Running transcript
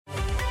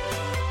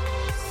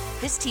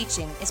This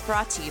teaching is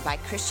brought to you by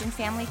Christian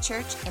Family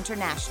Church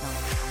International.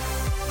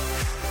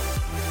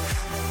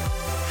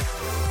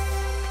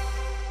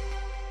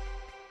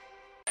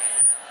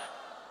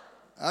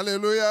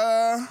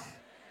 Hallelujah.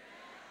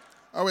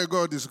 Our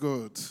God is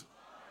good.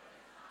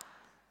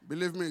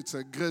 Believe me, it's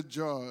a great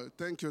joy.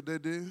 Thank you,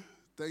 Daddy.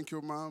 Thank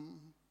you,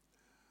 Mom.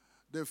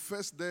 The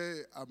first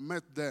day I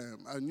met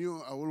them, I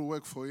knew I would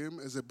work for him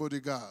as a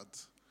bodyguard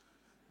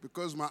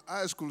because my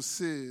eyes could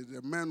see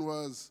the man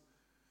was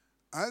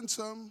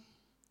handsome,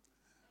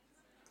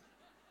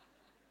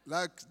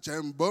 like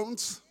James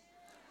Bones,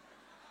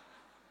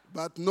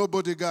 but no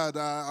bodyguard.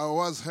 I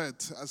was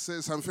hurt. I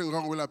said something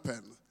wrong will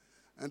happen.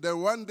 And then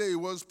one day he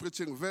was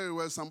preaching very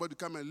well. Somebody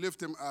come and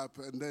lift him up,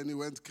 and then he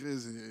went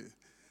crazy.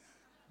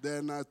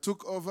 Then I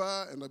took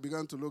over, and I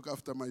began to look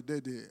after my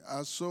daddy.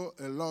 I saw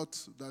a lot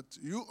that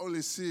you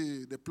only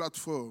see the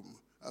platform.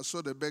 I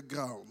saw the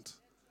background.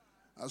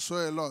 I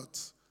saw a lot.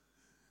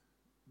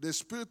 The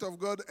Spirit of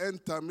God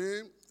entered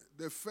me.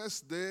 The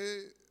first day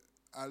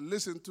I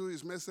listened to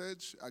his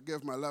message, I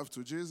gave my life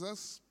to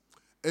Jesus.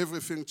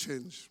 Everything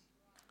changed.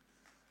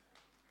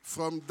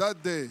 From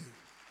that day,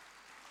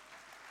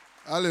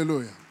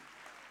 hallelujah.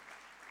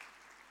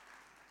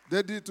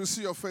 Daddy, to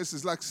see your face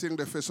is like seeing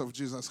the face of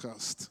Jesus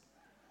Christ.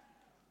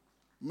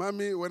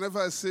 Mommy, whenever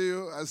I see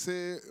you, I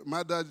say,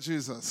 Mother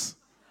Jesus.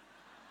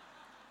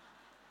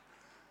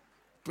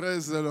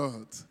 Praise the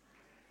Lord.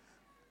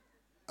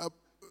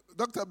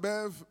 Dr.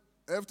 Bev,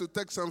 I have to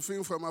take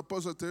something from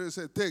Apostle Terry.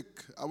 Say, take.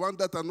 I want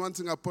that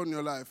anointing upon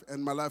your life,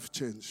 and my life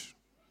changed.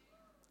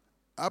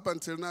 Up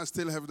until now, I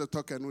still have the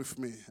token with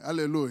me.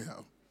 Hallelujah.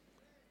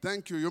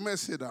 Thank you. You may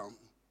sit down.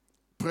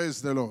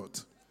 Praise the Lord.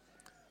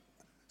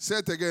 Say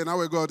it again.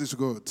 Our God is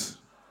good.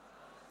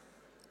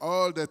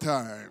 All the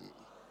time.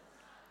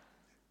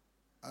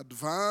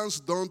 Advance,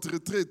 don't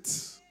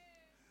retreat.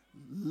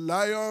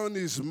 Lion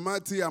is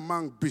mighty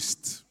among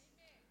beasts.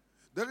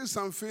 There is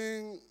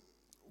something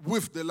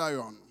with the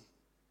lion.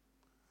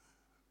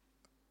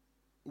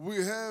 We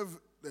have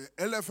the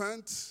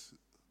elephant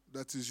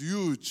that is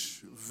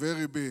huge,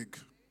 very big.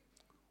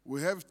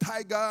 We have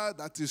tiger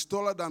that is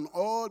taller than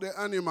all the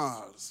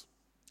animals.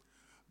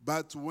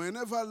 But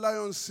whenever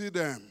lions see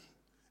them,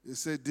 they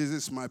say, this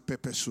is my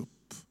pepper soup.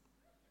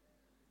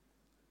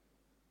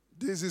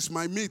 This is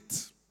my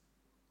meat.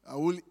 I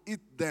will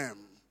eat them.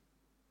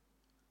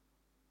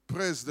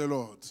 Praise the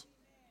Lord.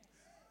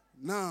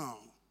 Now,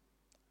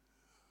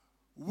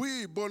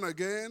 we born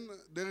again,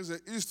 there is a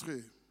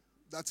history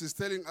that is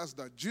telling us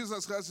that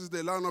Jesus Christ is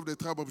the Lion of the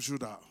tribe of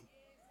Judah.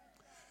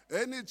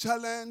 Any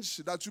challenge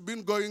that you've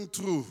been going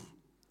through,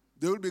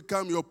 they will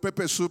become your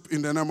pepper soup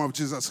in the name of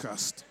Jesus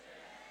Christ.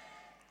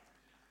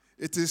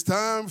 It is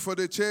time for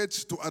the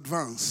church to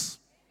advance.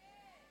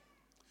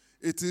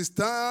 It is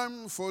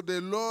time for the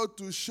Lord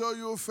to show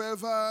you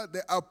favor.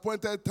 The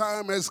appointed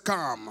time has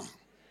come.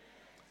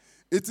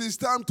 It is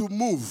time to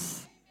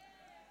move.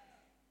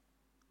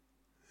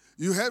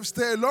 You have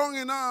stayed long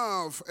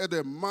enough at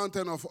the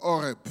mountain of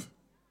Horeb.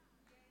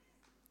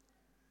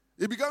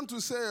 He began to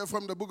say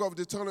from the book of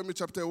Deuteronomy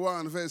chapter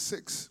 1, verse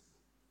 6,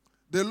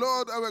 the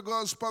Lord our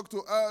God spoke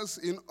to us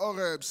in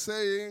Horeb,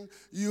 saying,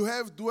 you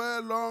have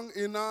dwelled long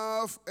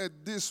enough at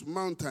this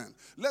mountain.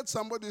 Let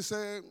somebody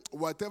say,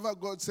 whatever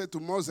God said to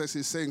Moses,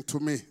 he's saying to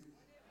me.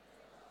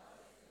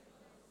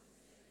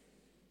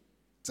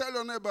 Tell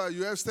your neighbor,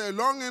 you have stayed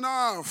long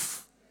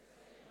enough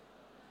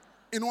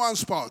in one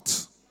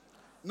spot.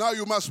 Now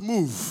you must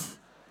move.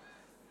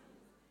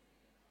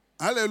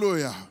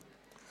 Hallelujah.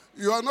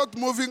 You are not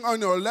moving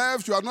on your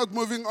left, you are not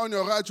moving on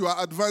your right, you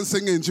are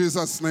advancing in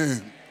Jesus'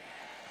 name.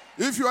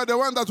 If you are the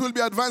one that will be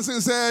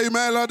advancing, say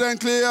amen loud and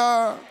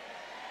clear.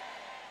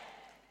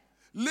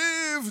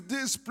 Leave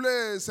this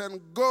place and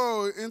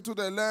go into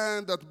the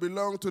land that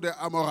belongs to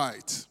the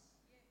Amorites.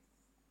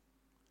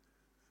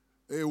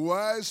 A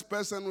wise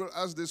person will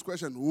ask this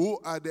question, who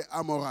are the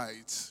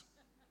Amorites?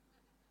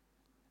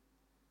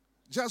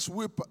 Just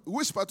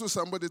whisper to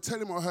somebody, tell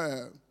him or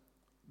her,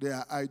 they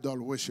are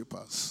idol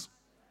worshippers.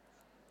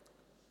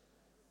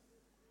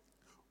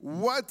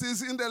 What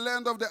is in the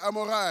land of the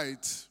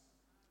Amorites?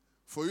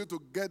 For you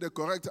to get the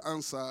correct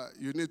answer,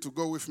 you need to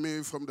go with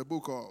me from the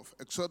book of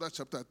Exodus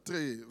chapter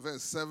 3,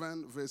 verse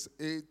 7, verse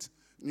 8,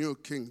 New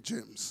King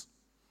James.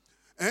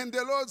 And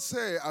the Lord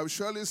said, I have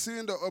surely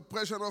seen the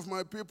oppression of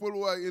my people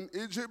who are in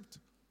Egypt,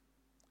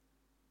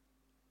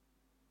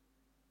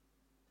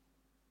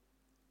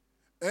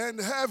 and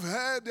have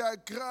heard their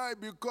cry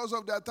because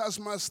of their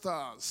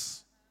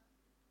taskmasters.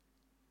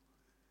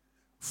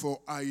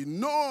 For I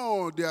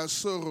know their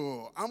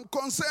sorrow. I'm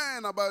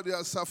concerned about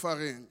their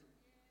suffering.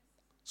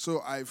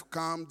 So I've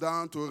come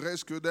down to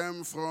rescue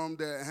them from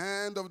the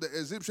hand of the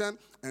Egyptian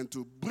and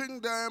to bring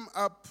them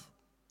up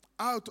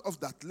out of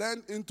that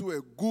land into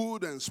a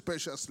good and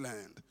spacious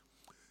land.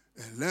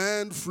 A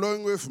land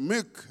flowing with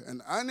milk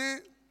and honey,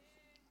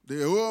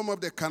 the home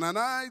of the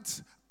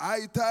Canaanites,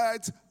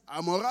 Hittites,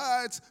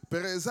 Amorites,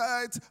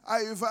 Perizzites,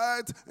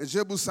 Hivites, and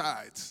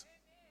Jebusites.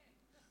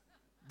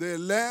 The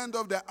land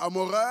of the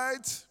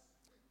Amorites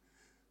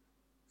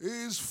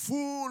is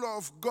full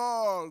of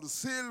gold,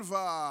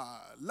 silver,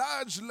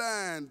 large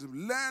land,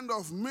 land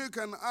of milk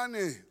and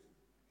honey.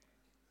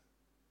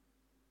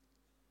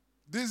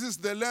 This is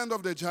the land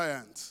of the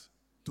giants.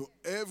 To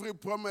every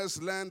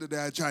promised land, there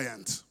are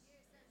giants.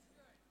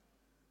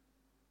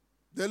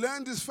 The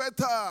land is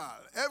fertile.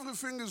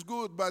 Everything is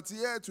good, but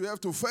yet you have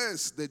to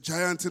face the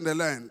giant in the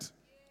land.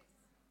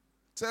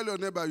 Tell your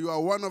neighbor, you are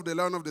one of the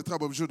lion of the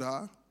tribe of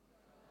Judah.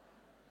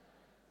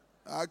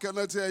 I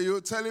cannot hear you.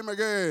 Tell him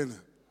again.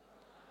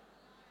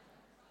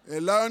 A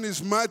lion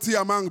is mighty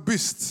among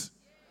beasts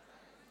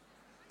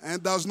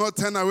and does not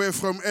turn away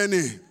from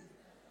any.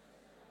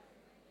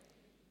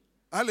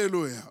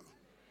 Hallelujah.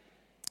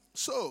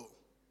 So,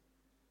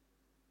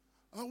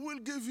 I will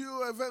give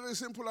you a very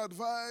simple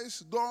advice.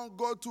 Don't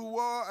go to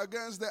war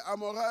against the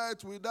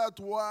Amorites without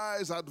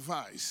wise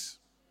advice.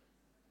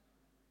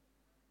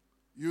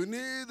 You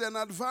need an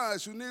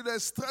advice. You need a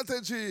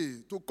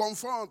strategy to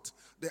confront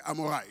the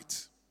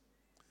Amorites.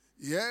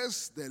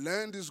 Yes, the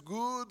land is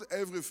good.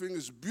 Everything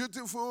is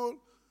beautiful.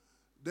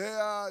 There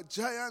are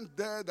giants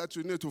there that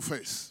you need to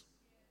face.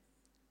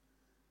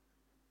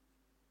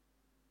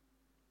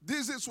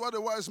 This is what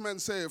the wise men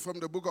say from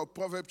the book of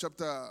Proverbs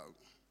chapter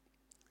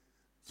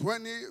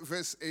 20,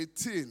 verse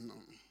 18.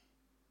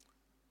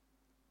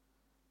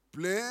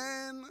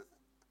 Plans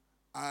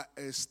are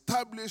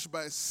established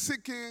by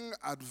seeking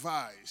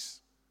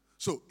advice.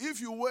 So if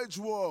you wage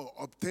war,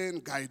 obtain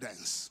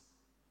guidance.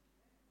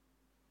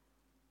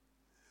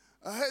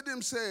 I heard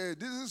him say,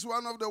 this is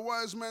one of the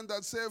wise men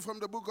that say from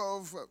the book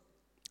of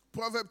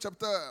Proverbs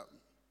chapter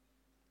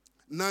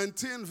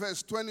 19,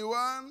 verse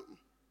 21,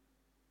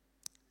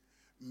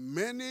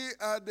 many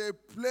are the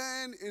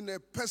plans in a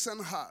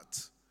person's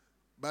heart,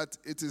 but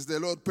it is the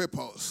Lord's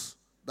purpose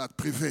that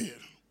prevail.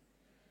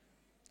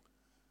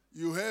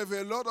 You have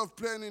a lot of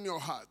plans in your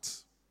heart.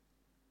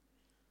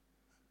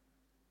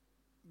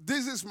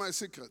 This is my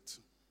secret.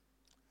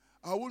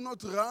 I will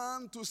not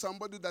run to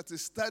somebody that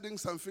is studying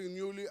something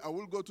newly. I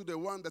will go to the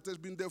one that has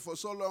been there for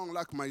so long,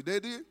 like my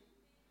daddy.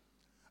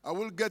 I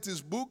will get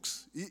his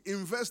books. He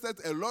invested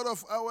a lot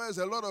of hours,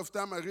 a lot of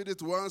time. I read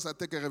it once. I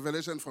take a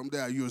revelation from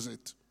there. I use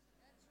it.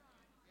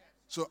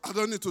 So I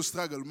don't need to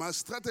struggle. My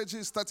strategy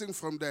is starting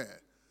from there.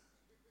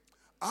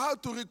 How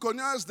to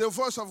recognize the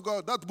voice of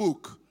God, that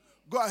book.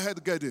 Go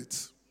ahead, get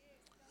it.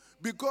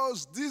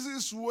 Because this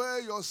is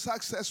where your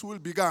success will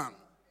begin.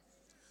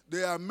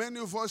 There are many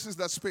voices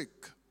that speak.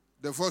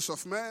 The voice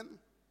of man,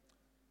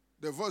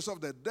 the voice of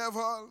the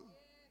devil,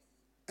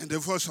 and the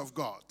voice of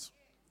God.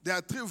 There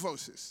are three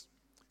voices.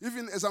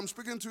 Even as I'm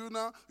speaking to you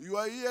now, you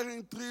are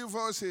hearing three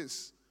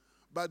voices.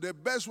 But the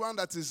best one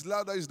that is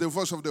louder is the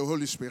voice of the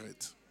Holy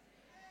Spirit.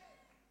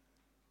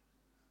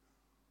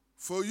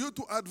 For you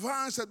to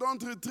advance and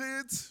don't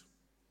retreat,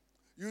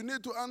 you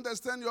need to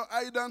understand your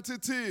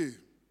identity.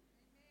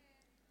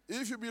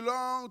 If you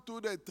belong to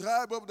the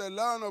tribe of the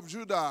Lion of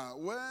Judah,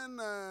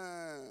 when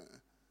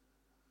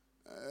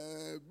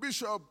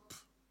Bishop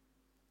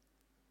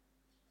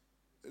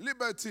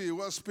Liberty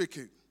was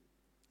speaking,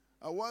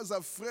 I was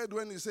afraid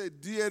when he said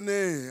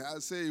DNA. I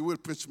say he will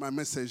preach my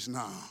message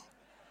now.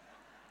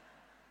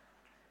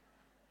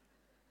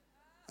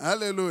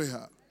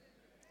 Hallelujah.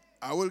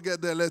 I will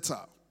get the letter.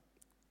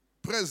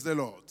 Praise the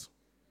Lord.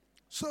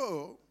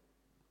 So,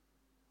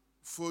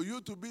 for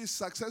you to be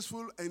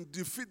successful and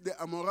defeat the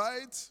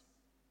Amorites,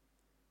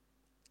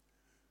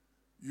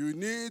 you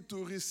need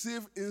to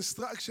receive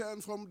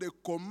instruction from the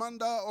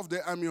commander of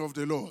the army of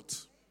the Lord.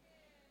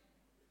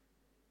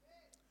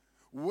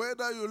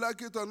 Whether you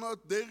like it or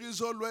not, there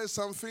is always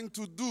something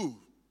to do.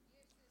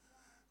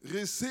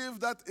 Receive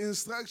that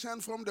instruction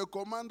from the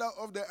commander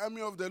of the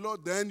army of the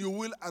Lord, then you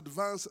will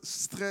advance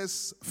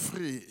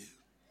stress-free.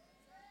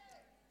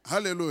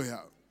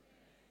 Hallelujah.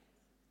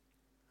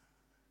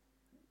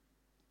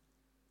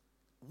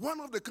 One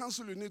of the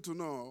counsel you need to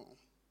know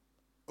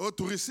or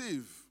to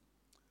receive,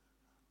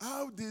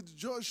 how did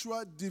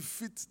Joshua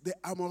defeat the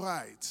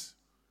Amorites?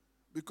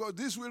 Because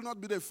this will not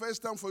be the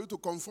first time for you to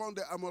confront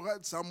the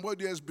Amorites.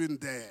 Somebody has been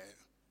there.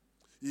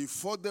 He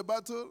fought the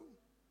battle.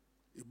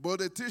 He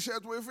bought a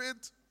t-shirt with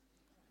it.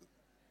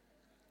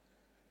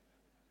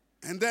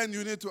 And then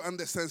you need to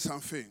understand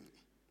something.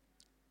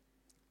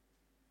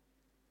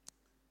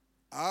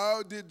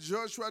 How did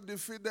Joshua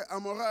defeat the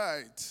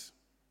Amorites?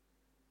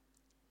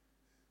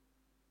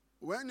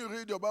 When you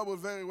read your Bible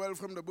very well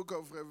from the book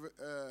of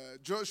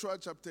Joshua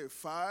chapter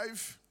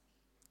 5,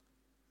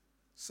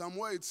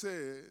 somewhere it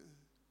says,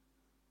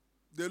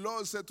 the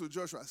Lord said to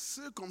Joshua,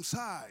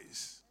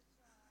 circumcise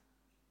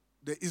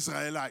the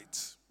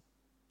Israelites.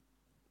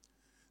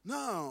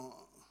 Now,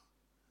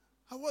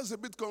 I was a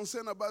bit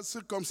concerned about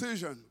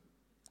circumcision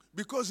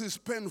because it's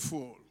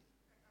painful.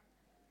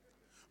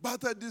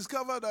 But I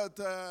discovered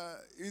that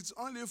it's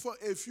only for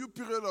a few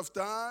period of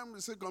time.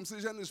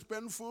 Circumcision is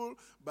painful,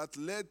 but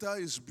later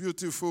it's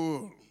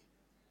beautiful.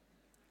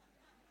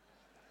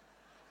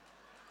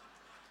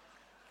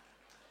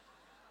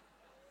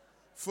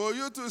 For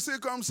you to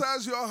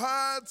circumcise your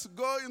heart,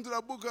 go into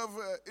the book of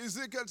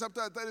Ezekiel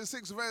chapter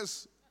 36,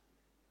 verse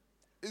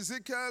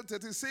Ezekiel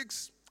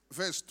 36,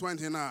 verse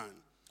 29.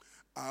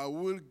 I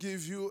will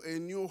give you a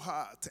new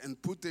heart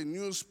and put a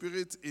new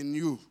spirit in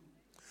you.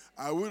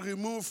 I will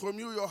remove from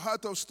you your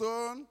heart of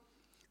stone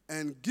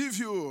and give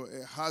you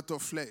a heart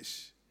of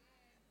flesh,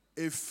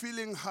 a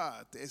feeling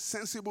heart, a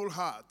sensible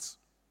heart.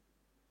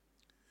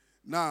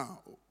 Now,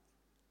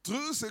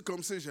 through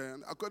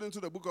circumcision, according to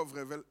the book of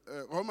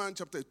Romans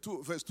chapter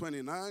 2, verse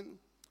 29,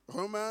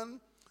 Romans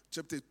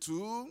chapter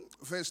 2,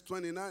 verse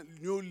 29,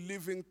 New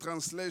Living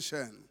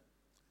Translation.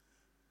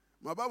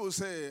 My Bible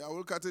says, I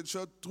will cut it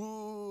short,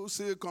 true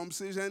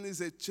circumcision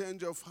is a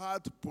change of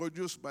heart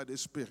produced by the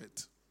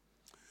Spirit.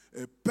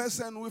 A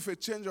person with a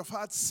change of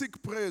heart seeks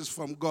praise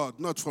from God,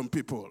 not from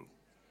people.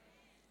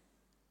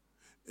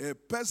 A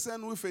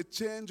person with a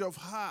change of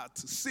heart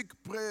seeks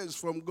praise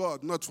from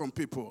God, not from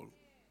people.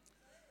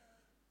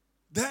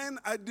 Then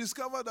I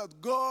discovered that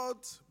God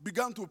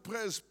began to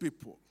praise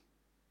people.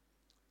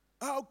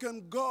 How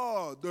can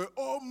God, the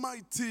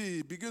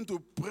Almighty, begin to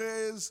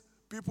praise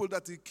people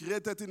that He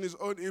created in His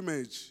own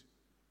image?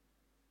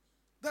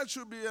 That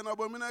should be an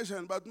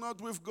abomination, but not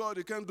with God.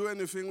 He can't do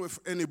anything with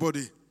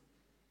anybody.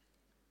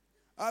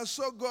 I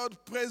saw God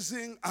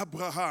praising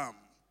Abraham.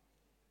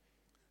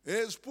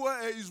 As poor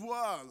as he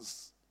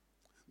was.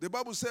 The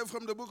Bible says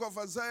from the book of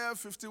Isaiah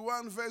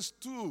 51 verse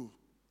 2.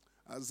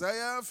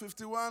 Isaiah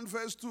 51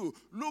 verse 2.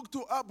 Look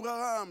to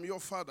Abraham, your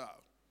father,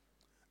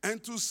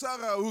 and to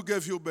Sarah who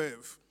gave you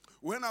birth.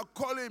 When I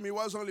called him, he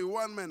was only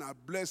one man. I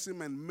blessed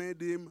him and made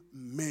him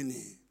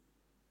many.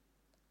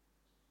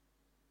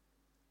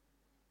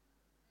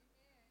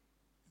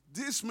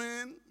 This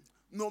means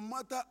no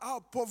matter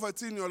how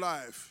poverty in your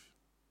life,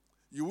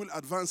 you will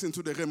advance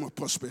into the realm of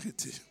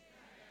prosperity.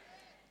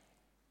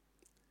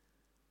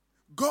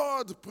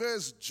 God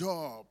praised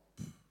Job.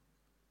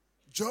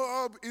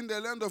 Job in the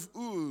land of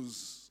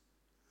Uz.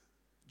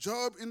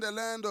 Job in the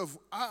land of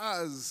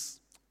Az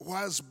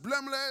was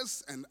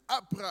blameless and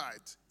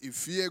upright. He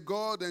feared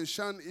God and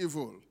shunned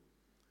evil.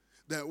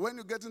 Then when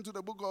you get into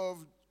the book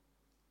of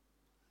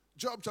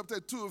Job chapter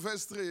 2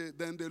 verse 3,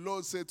 then the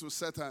Lord said to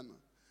Satan,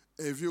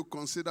 if you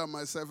consider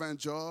my servant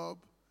Job,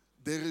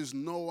 there is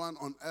no one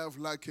on earth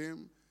like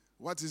him.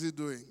 What is he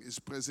doing? He's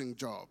praising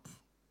Job.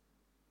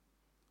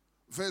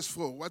 Verse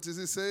 4, what is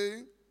he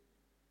saying?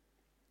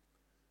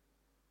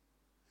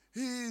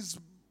 He is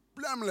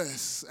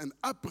blameless and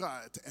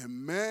upright, a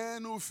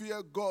man who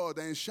fears God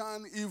and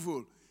shun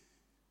evil.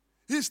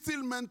 He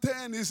still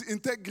maintains his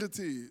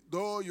integrity,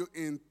 though you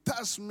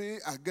entice me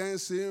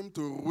against him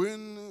to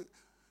ruin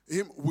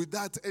him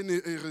without any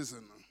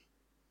reason.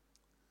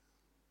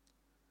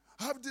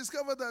 I've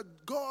discovered that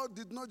God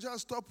did not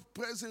just stop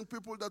praising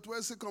people that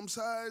were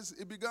circumcised.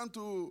 He began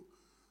to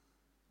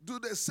do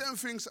the same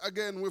things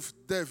again with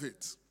David.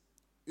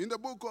 In the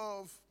book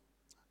of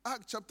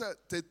Acts chapter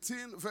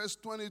 13, verse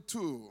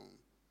 22,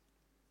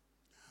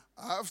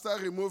 after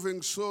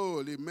removing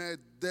Saul, he made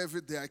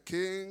David their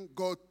king.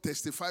 God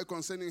testified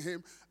concerning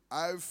him,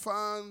 I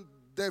found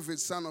David,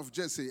 son of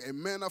Jesse, a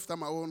man after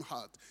my own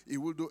heart. He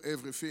will do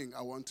everything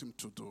I want him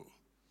to do.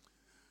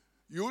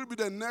 You will be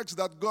the next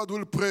that God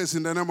will praise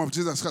in the name of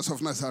Jesus Christ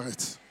of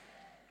Nazareth.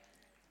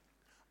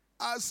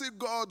 I see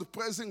God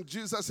praising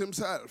Jesus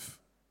himself.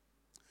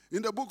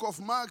 In the book of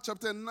Mark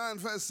chapter 9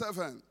 verse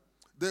 7,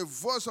 the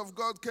voice of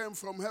God came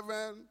from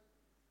heaven.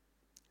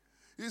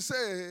 He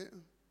said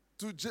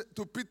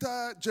to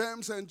Peter,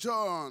 James, and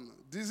John,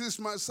 this is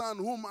my son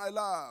whom I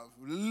love.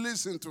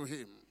 Listen to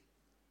him.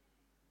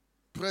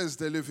 Praise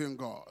the living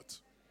God.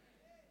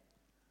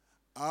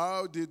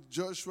 How did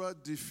Joshua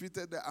defeat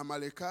the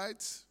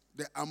Amalekites?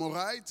 The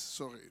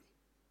Amorites,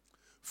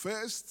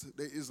 First,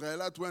 the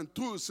Israelites went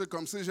through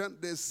circumcision.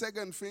 The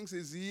second thing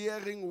is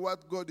hearing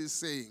what God is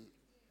saying.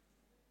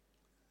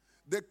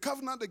 The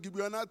covenant the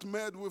Gibeonites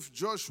made with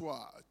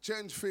Joshua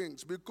changed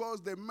things.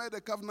 Because they made a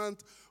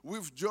covenant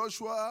with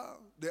Joshua,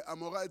 the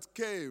Amorites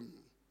came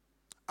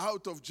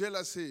out of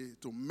jealousy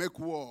to make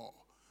war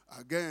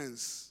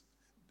against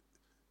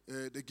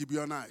the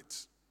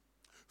Gibeonites.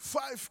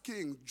 5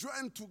 kings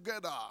joined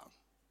together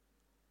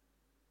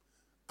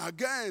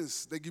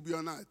against the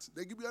Gibeonites.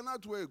 The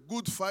Gibeonites were a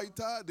good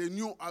fighter. They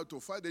knew how to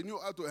fight. They knew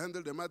how to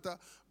handle the matter.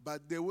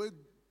 But they were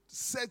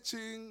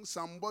searching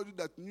somebody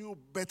that knew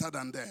better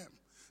than them.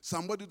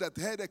 Somebody that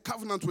had a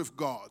covenant with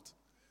God.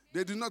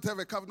 They did not have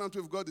a covenant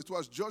with God. It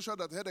was Joshua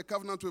that had a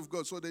covenant with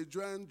God. So they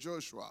joined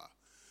Joshua.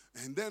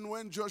 And then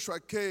when Joshua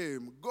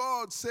came,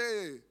 God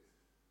said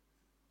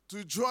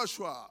to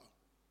Joshua,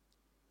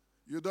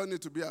 you don't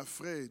need to be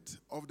afraid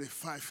of the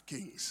 5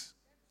 kings.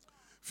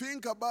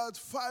 Think about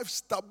 5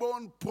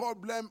 stubborn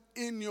problems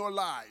in your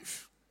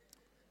life.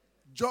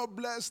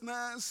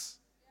 Joblessness,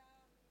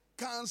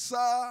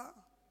 cancer,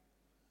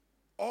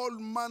 all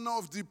manner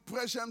of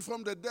depression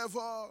from the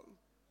devil,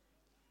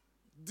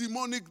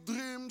 demonic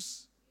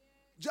dreams.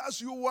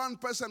 Just you one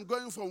person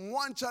going from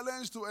one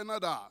challenge to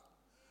another.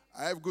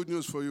 I have good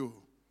news for you.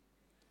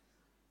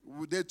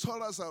 They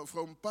told us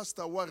from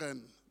Pastor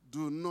Warren,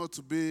 do not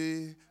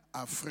be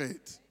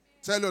afraid.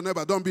 Tell your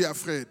neighbor, don't be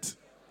afraid.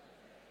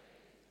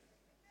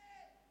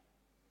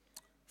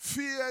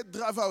 Fear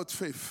drives out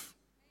faith.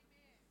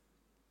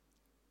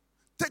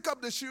 Take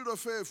up the shield of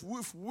faith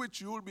with which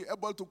you will be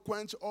able to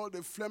quench all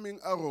the flaming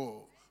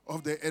arrow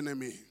of the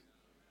enemy.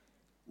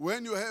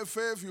 When you have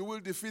faith, you will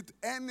defeat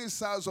any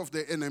size of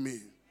the enemy.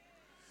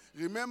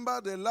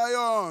 Remember, the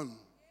lion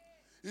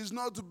is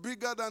not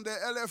bigger than the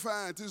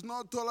elephant. He's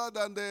not taller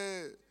than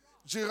the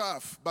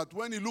giraffe. But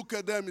when you look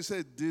at them, he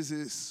said, this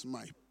is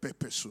my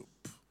pepper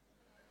soup.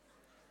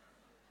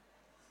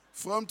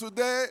 From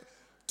today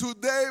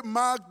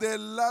mark the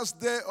last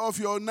day of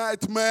your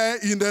nightmare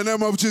in the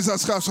name of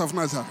Jesus Christ of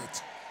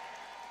Nazareth.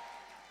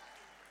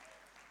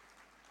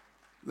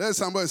 Let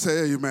somebody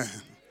say amen.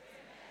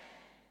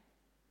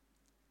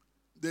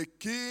 The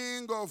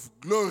King of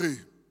glory,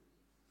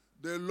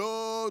 the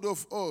Lord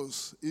of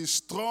hosts, is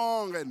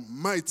strong and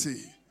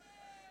mighty.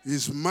 He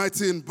is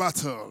mighty in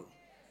battle.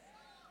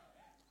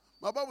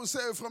 My Bible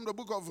says from the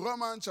book of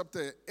Romans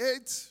chapter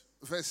 8,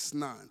 verse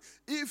 9,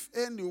 if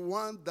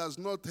anyone does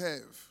not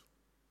have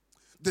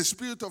the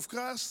Spirit of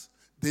Christ,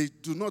 they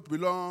do not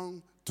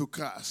belong to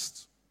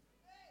Christ.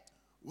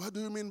 What do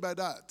you mean by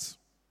that?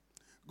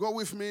 Go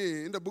with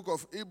me in the book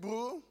of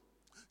Hebrews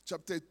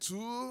chapter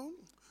 2,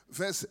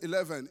 verse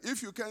 11.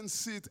 If you can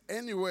see it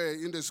anywhere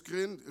in the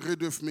screen,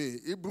 read with me.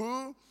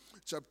 Hebrews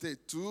chapter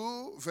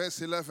 2,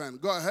 verse 11.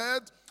 Go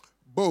ahead.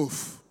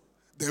 Both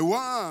the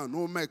one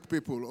who makes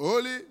people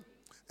holy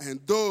and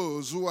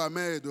those who are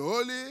made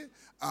holy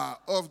are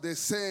of the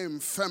same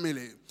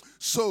family.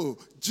 So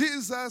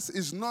Jesus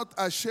is not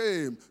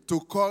ashamed to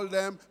call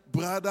them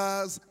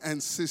brothers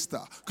and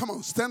sisters. Come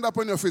on, stand up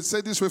on your feet.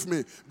 Say this with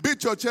me.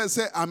 Beat your chest.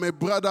 Say, I'm a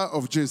brother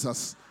of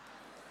Jesus.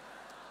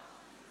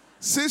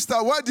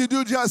 Sister, what did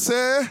you just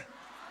say?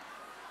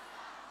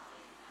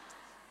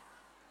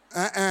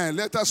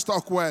 Let us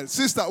talk well.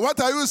 Sister, what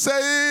are you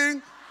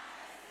saying?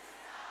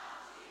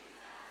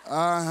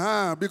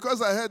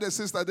 Because I heard a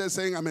sister there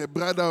saying, I'm a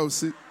brother of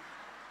Jesus.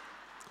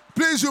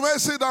 Please, you may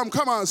sit down.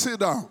 Come on, sit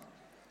down.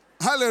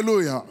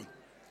 Hallelujah.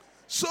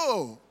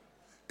 So,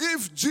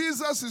 if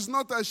Jesus is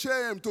not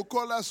ashamed to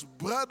call us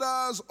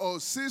brothers or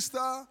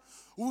sisters,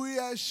 we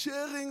are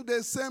sharing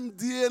the same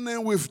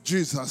DNA with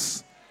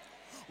Jesus.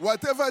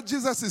 Whatever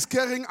Jesus is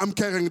carrying, I'm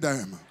carrying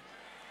them.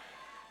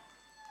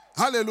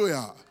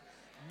 Hallelujah.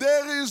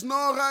 There is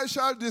no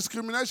racial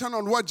discrimination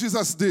on what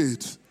Jesus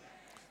did.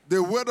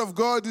 The Word of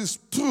God is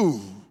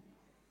true.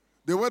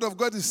 The Word of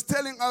God is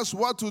telling us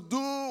what to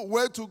do,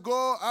 where to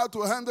go, how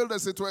to handle the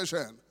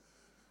situation.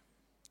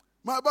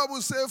 My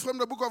Bible says from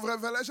the book of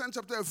Revelation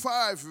chapter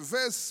 5,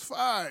 verse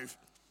 5,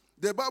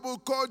 the Bible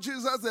called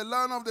Jesus the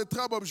Lion of the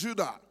tribe of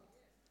Judah.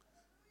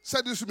 Say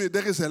this to me,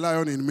 there is a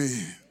lion in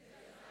me.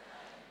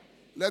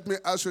 Let me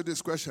ask you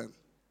this question.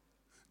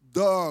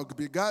 Dog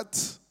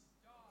begat?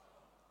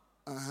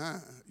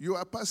 You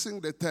are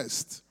passing the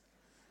test.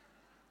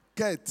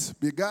 Cat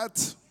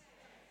begat?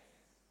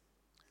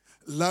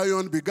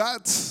 Lion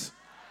begat?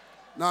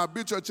 Now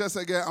beat your chest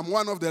again. I'm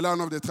one of the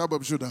Lion of the tribe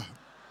of Judah.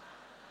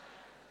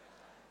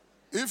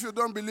 If you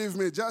don't believe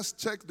me, just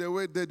check the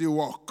way Daddy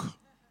walk.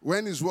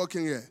 When he's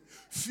walking here.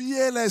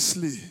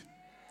 Fearlessly.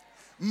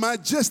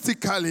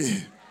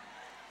 Majestically.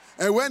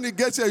 And when he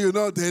gets here, you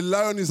know the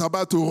lion is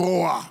about to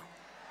roar.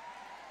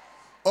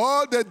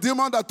 All the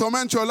demons that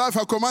torment your life,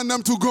 I command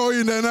them to go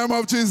in the name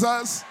of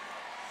Jesus.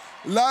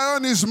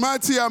 Lion is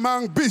mighty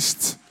among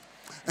beasts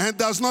and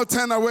does not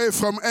turn away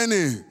from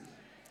any.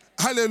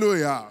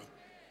 Hallelujah.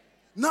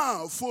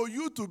 Now, for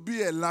you to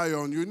be a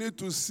lion, you need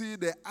to see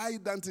the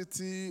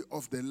identity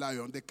of the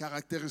lion, the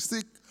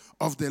characteristic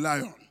of the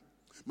lion.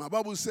 My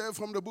Bible says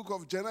from the book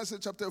of Genesis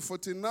chapter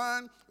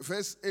 49,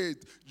 verse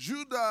 8,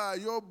 Judah,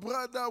 your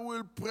brother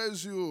will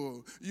praise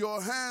you.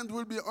 Your hand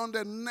will be on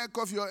the neck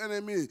of your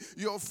enemy.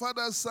 Your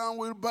father's son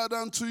will bow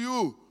down to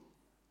you.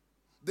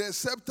 The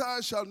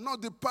scepter shall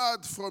not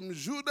depart from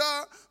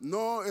Judah,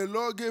 nor a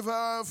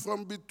lawgiver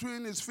from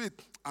between his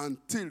feet,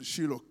 until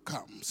Shiloh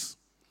comes.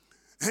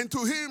 And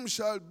to him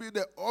shall be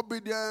the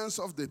obedience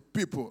of the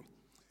people.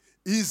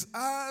 His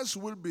eyes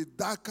will be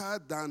darker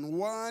than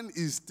wine,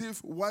 his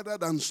teeth whiter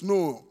than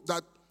snow,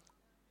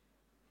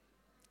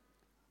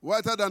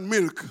 whiter than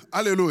milk.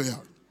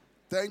 Hallelujah.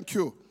 Thank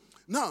you.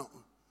 Now,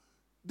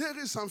 there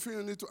is something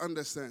you need to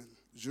understand.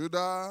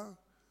 Judah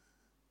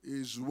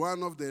is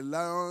one of the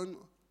lions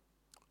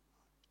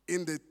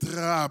in the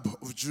tribe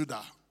of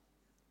Judah.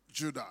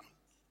 Judah.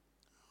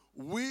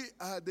 We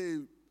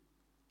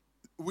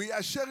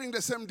are sharing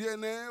the same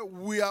DNA.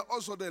 We are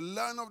also the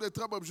Lion of the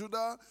tribe of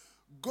Judah.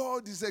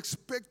 God is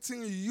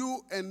expecting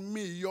you and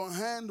me. Your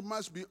hand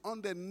must be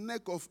on the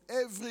neck of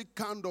every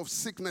kind of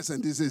sickness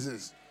and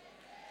diseases.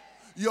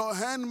 Your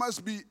hand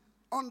must be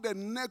on the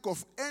neck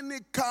of any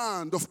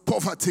kind of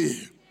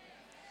poverty.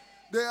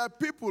 There are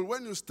people,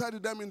 when you study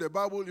them in the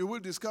Bible, you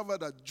will discover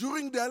that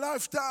during their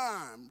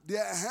lifetime,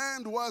 their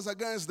hand was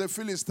against the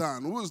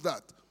Philistine. Who's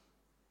that?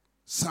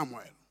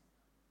 Samuel.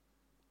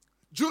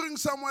 During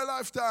Samuel's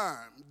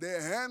lifetime,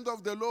 the hand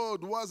of the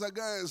Lord was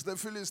against the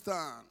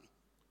Philistine.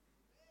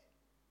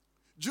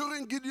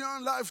 During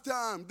Gideon's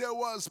lifetime, there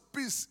was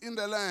peace in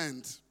the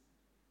land.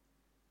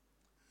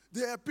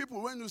 There are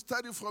people, when you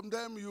study from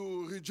them,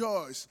 you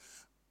rejoice.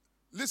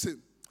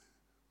 Listen,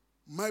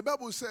 My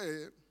Bible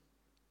says,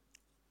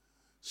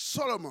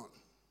 Solomon,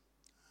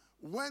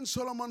 when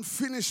Solomon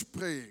finished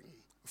praying,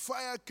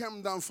 fire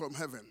came down from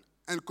heaven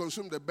and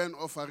consumed the burnt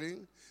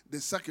offering, the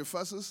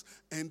sacrifices,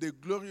 and the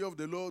glory of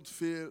the Lord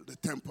filled the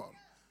temple.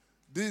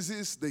 This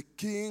is the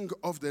king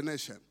of the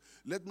nation.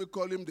 Let me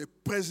call him the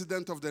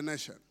president of the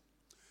nation.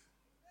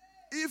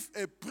 If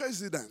a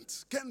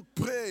president can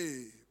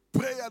pray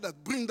prayer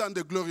that brings down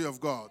the glory of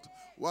God,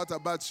 what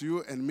about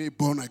you and me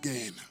born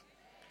again?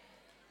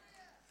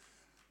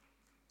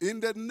 In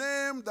the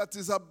name that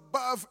is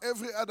above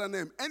every other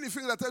name,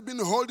 anything that has been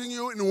holding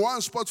you in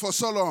one spot for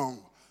so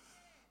long,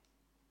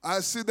 I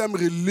see them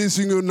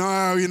releasing you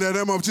now in the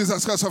name of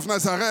Jesus Christ of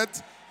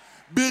Nazareth.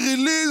 Be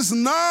released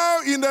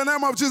now in the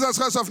name of Jesus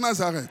Christ of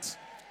Nazareth.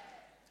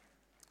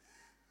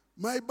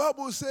 My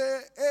Bible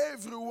says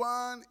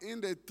everyone in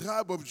the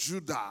tribe of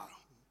Judah,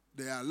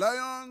 they are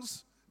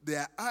lions,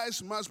 their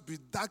eyes must be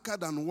darker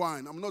than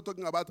wine. I'm not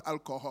talking about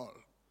alcohol.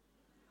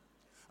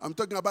 I'm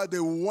talking about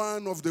the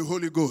wine of the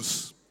Holy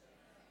Ghost.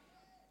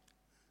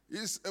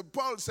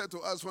 Paul said to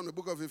us from the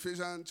book of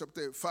Ephesians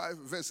chapter 5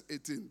 verse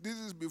 18. This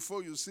is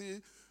before you see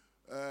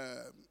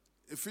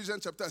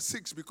Ephesians chapter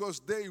 6, because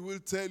they will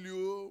tell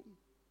you,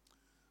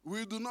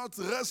 we do not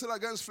wrestle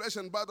against flesh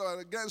and blood, but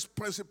against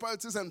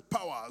principalities and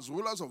powers,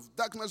 rulers of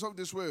darkness of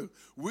this world,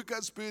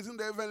 wicked spirits in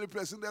the heavenly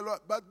place in the Lord.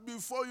 But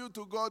before you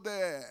to go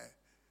there,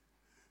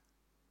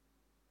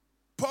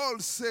 Paul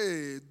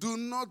said, do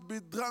not be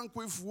drunk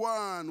with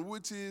wine,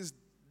 which is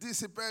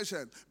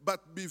dissipation,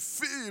 but be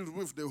filled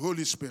with the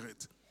Holy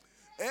Spirit.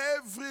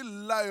 Every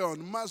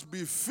lion must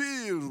be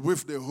filled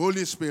with the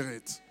Holy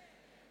Spirit.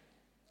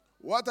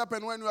 What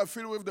happened when you are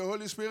filled with the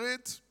Holy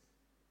Spirit?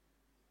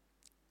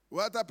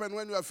 What happened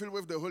when you are filled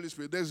with the Holy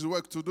Spirit? There's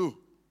work to do.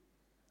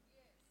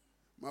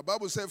 My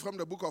Bible says from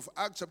the book of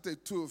Acts chapter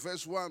 2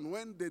 verse 1,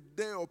 when the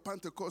day of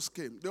Pentecost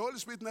came, the Holy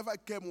Spirit never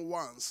came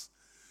once.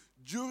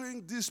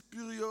 During this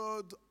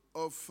period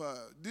of,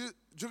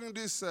 during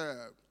this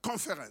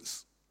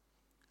conference,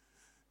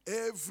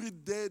 every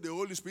day the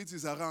Holy Spirit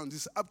is around.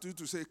 It's up to you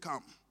to say,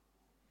 come.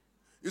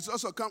 It's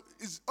also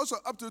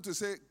up to you to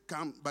say,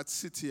 come, but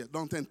sit here.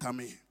 Don't enter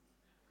me.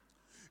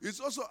 It's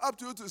also up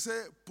to you to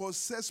say,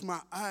 possess my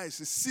eyes,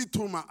 see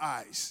through my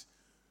eyes.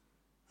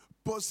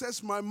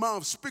 Possess my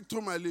mouth, speak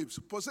through my lips.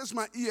 Possess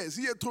my ears,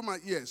 hear through my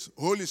ears.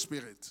 Holy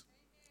Spirit.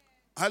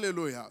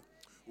 Hallelujah.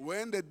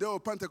 When the day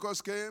of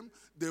Pentecost came,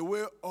 they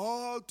were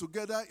all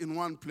together in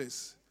one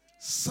place.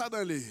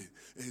 Suddenly,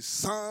 a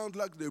sound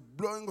like the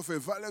blowing of a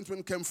violent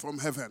wind came from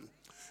heaven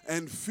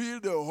and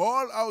filled the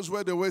whole house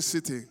where they were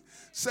sitting.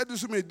 Said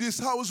this to me, this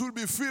house will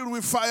be filled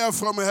with fire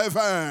from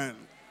heaven.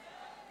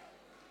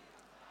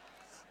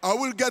 I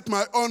will get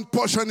my own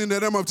portion in the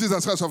name of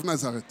Jesus Christ of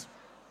Nazareth.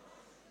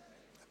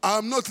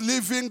 I'm not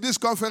leaving this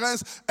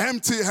conference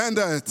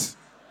empty-handed.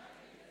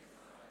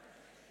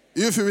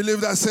 If you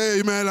believe that,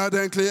 say amen loud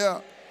and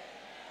clear.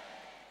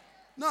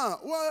 Now,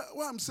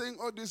 why I'm saying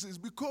all this is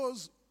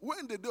because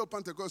when the day of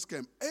Pentecost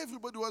came,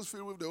 everybody was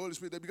filled with the Holy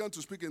Spirit. They began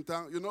to speak in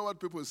tongues. You know what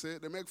people say?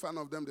 They make fun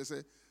of them. They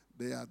say,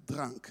 they are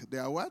drunk. They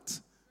are what?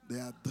 They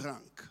are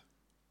drunk.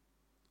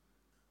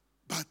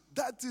 But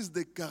that is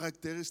the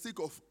characteristic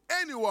of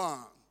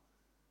anyone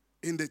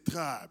in the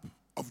tribe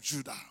of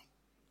Judah.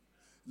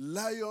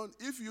 Lion,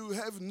 if you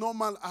have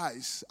normal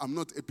eyes, I'm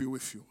not happy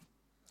with you.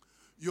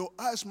 Your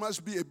eyes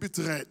must be a bit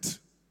red.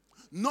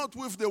 Not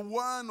with the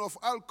wine of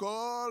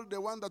alcohol,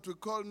 the one that we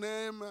call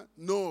name,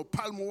 no,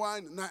 palm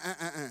wine. Nah,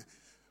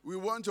 We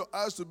want your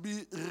eyes to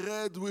be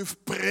red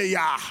with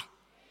prayer.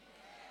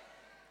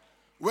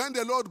 When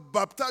the Lord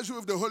baptizes you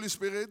with the Holy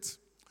Spirit,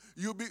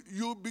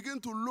 you begin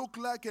to look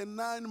like a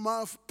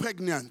 9-month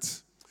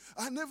pregnant.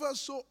 I never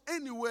saw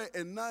anywhere a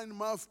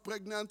 9-month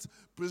pregnant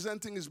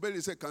presenting his belly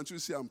and say, can't you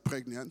see I'm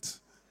pregnant?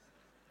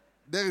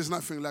 There is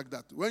nothing like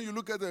that. When you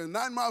look at a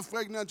 9-month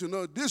pregnant, you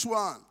know this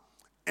one,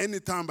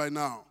 anytime by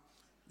now,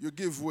 you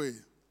give way.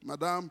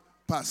 Madam,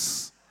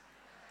 pass.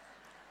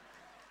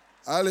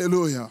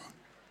 Hallelujah.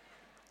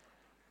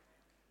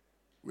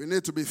 We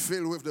need to be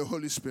filled with the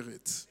Holy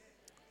Spirit.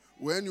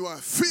 When you are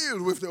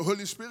filled with the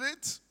Holy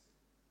Spirit,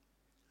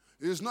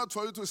 it is not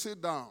for you to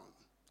sit down.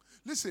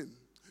 Listen,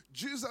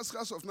 Jesus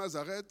Christ of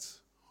Nazareth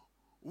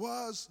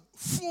was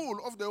full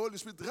of the Holy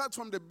Spirit right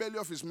from the belly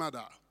of his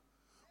mother.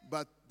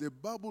 But the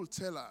Bible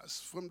tells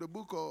us from the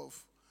book of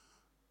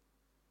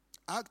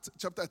Acts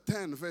chapter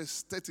 10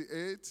 verse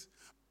 38,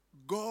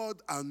 God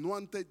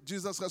anointed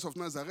Jesus Christ of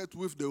Nazareth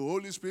with the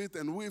Holy Spirit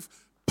and with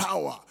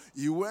power.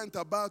 He went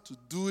about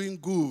doing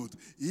good,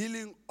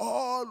 healing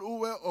all who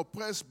were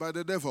oppressed by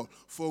the devil,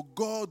 for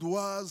God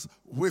was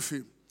with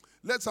him.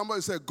 Let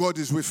somebody say, God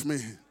is with me.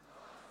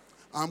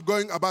 I'm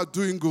going about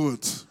doing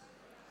good,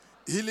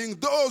 healing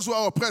those who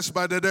are oppressed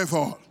by the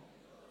devil.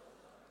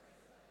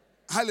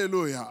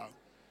 Hallelujah.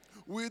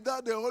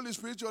 Without the Holy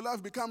Spirit, your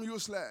life becomes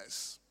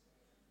useless.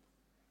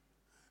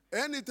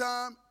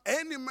 Anytime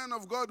any man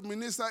of God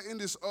minister in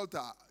this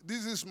altar,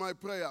 this is my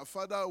prayer.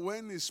 Father,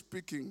 when he's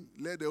speaking,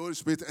 let the Holy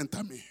Spirit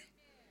enter me.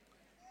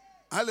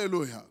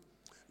 Hallelujah.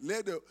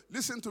 Lady,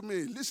 listen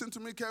to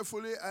me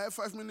carefully. I have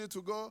 5 minutes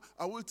to go.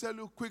 I will tell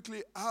you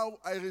quickly how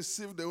I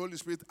received the Holy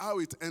Spirit, how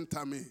it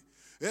entered me.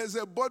 As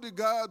a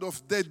bodyguard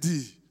of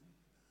Daddy,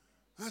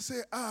 I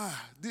say,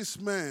 this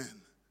man,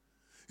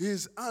 he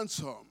is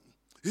handsome,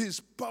 he is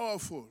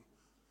powerful.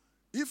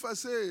 If I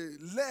say,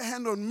 lay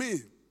hand on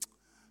me,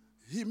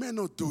 he may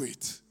not do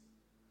it.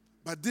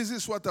 But this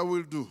is what I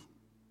will do.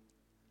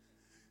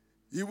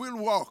 He will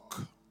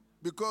walk,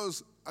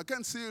 because I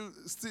can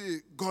see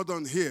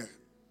Gordon here.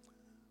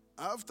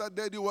 After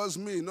Daddy was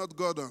me, not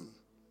Gordon.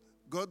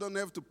 Gordon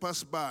have to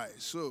pass by.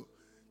 So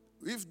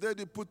if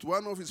Daddy put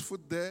one of his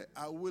foot there,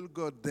 I will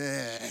go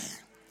there.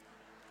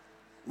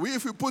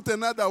 If he put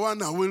another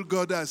one, I will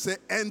go there and say,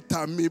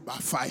 enter me by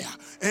fire.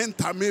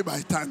 Enter me by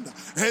thunder.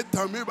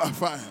 Enter me by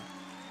fire.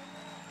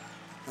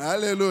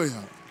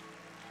 Hallelujah.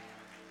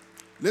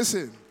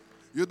 Listen,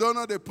 you don't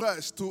know the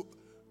price.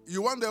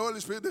 You want the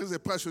Holy Spirit, there is a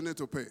price you need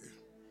to pay.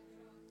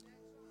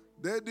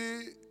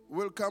 Daddy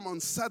will come on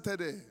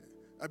Saturday.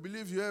 I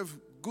believe you have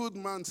good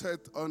mindset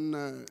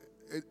on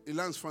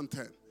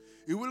Elandsfontein.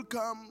 He will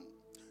come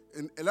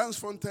in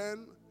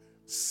Elandsfontein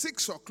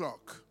 6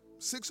 o'clock.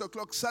 6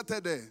 o'clock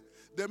Saturday.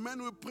 The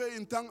men will pray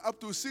in tongue up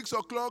to 6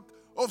 o'clock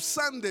of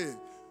Sunday.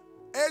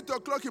 8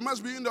 o'clock he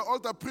must be in the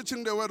altar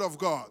preaching the word of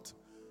God.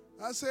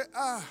 I say,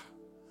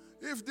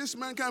 if this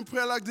man can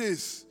pray like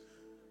this,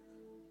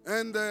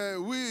 and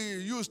we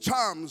use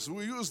charms,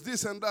 we use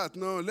this and that.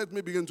 No, let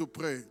me begin to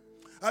pray.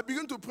 I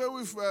begin to pray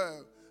with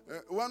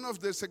one of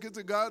the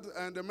security guard,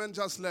 and the man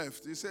just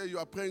left. He said, you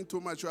are praying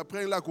too much. You are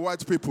praying like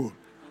white people.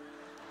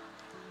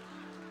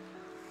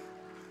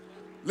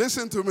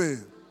 Listen to me.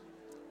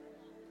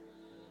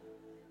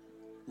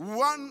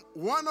 One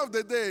of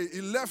the day,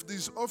 he left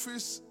his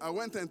office. I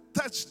went and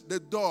touched the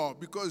door,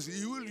 because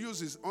he will use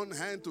his own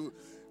hand to.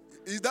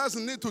 He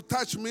doesn't need to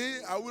touch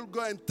me. I will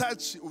go and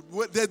touch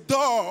the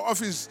door of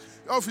his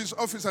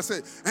office. I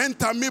say,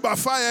 enter me by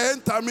fire,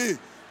 enter me.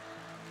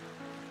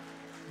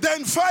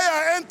 Then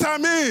fire enter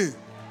me.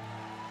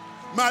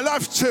 My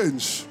life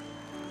changed.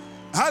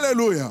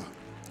 Hallelujah.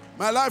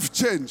 My life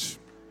changed.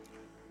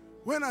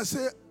 When I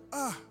say,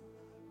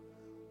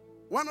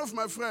 one of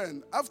my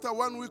friends, after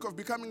 1 week of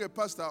becoming a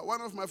pastor,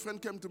 one of my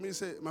friends came to me and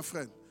said, my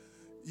friend,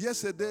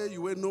 yesterday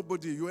you were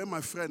nobody, you were my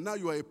friend, now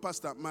you are a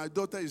pastor, my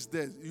daughter is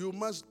dead, you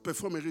must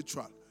perform a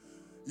ritual.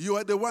 You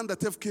are the one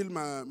that have killed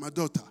my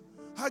daughter.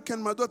 How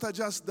can my daughter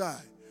just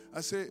die?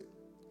 I say,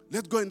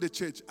 let's go in the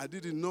church. I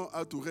didn't know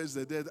how to raise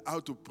the dead, how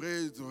to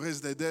pray to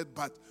raise the dead,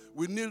 but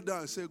we kneel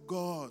down and say,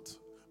 God,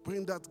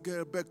 bring that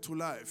girl back to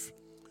life.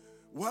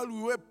 While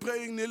we were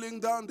praying, kneeling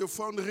down, the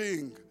phone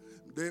ring.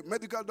 The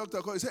medical doctor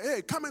called and said,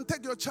 hey, come and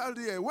take your child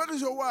here. Where is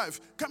your wife?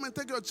 Come and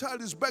take your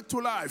child, is back to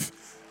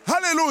life.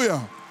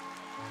 Hallelujah.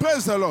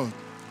 Praise the Lord.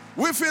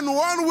 Within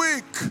 1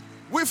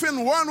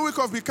 week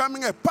of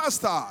becoming a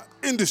pastor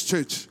in this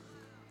church.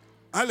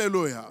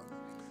 Hallelujah.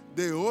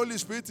 The Holy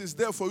Spirit is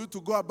there for you to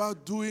go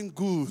about doing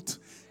good,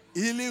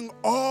 healing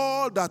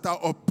all that are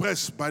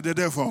oppressed by the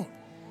devil.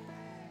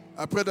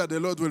 I pray that the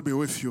Lord will be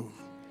with you.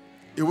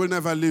 He will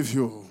never leave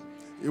you.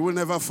 He will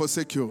never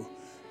forsake you.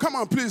 Come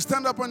on, please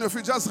stand up on your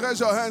feet. Just raise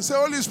your hand. Say,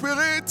 Holy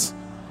Spirit,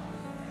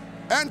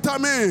 enter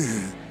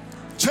me.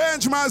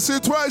 Change my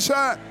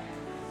situation.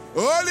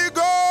 Holy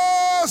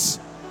Ghost,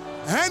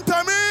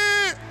 enter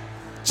me.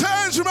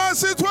 Change my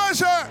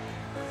situation.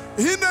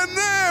 In the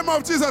name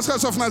of Jesus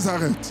Christ of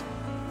Nazareth.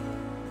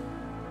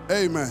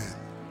 Amen.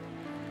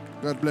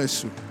 God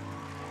bless you.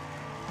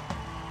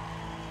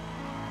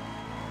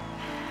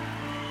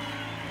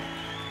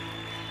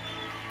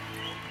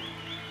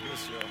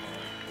 Bless your heart.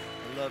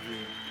 I love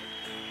you.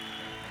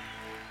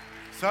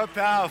 So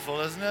powerful,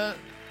 isn't it?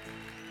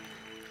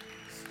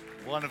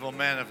 Wonderful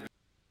man of God.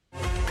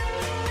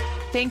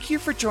 Thank you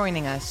for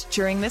joining us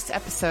during this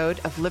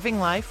episode of Living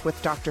Life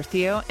with Dr.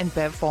 Theo and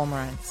Bev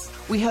Wolmarans.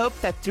 We hope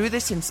that through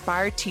this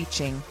inspired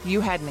teaching,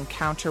 you had an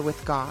encounter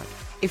with God.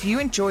 If you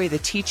enjoy the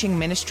teaching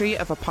ministry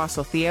of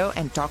Apostle Theo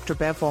and Dr.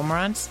 Bev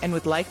Wolmarans and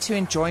would like to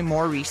enjoy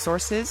more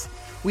resources,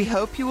 we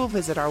hope you will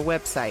visit our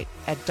website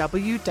at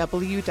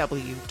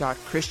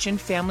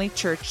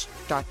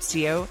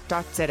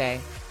www.christianfamilychurch.co.za,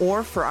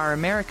 or for our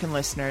American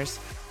listeners,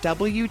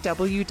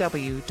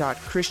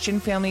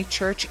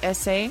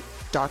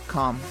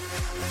 www.christianfamilychurchsa.com.